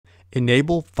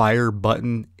Enable fire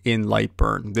button in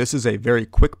LightBurn. This is a very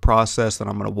quick process that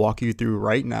I'm going to walk you through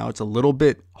right now. It's a little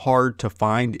bit hard to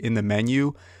find in the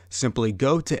menu. Simply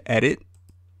go to Edit.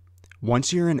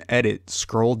 Once you're in Edit,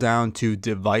 scroll down to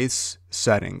Device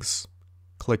Settings.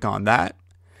 Click on that.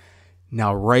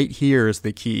 Now right here is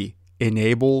the key.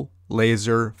 Enable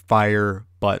laser fire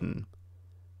button.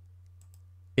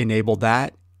 Enable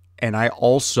that, and I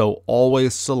also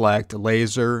always select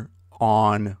laser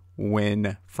on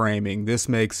when framing. This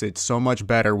makes it so much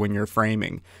better when you're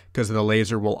framing because the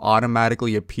laser will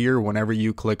automatically appear whenever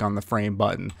you click on the frame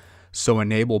button. So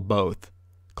enable both.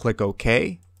 Click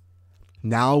OK.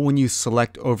 Now when you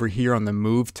select over here on the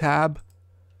Move tab,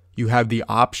 you have the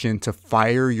option to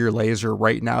fire your laser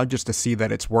right now just to see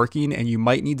that it's working, and you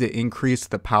might need to increase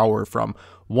the power from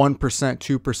 1%,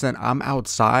 2%. I'm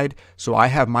outside, so I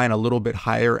have mine a little bit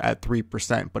higher at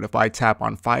 3%, but if I tap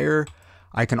on fire,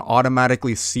 I can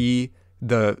automatically see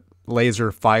the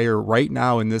laser fire right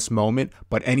now in this moment,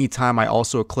 but anytime I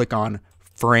also click on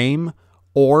frame,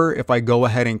 or if I go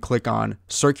ahead and click on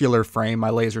circular frame,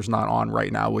 my laser's not on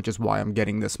right now, which is why I'm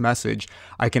getting this message.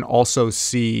 I can also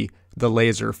see the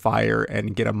laser fire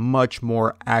and get a much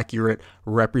more accurate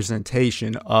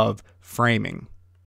representation of framing.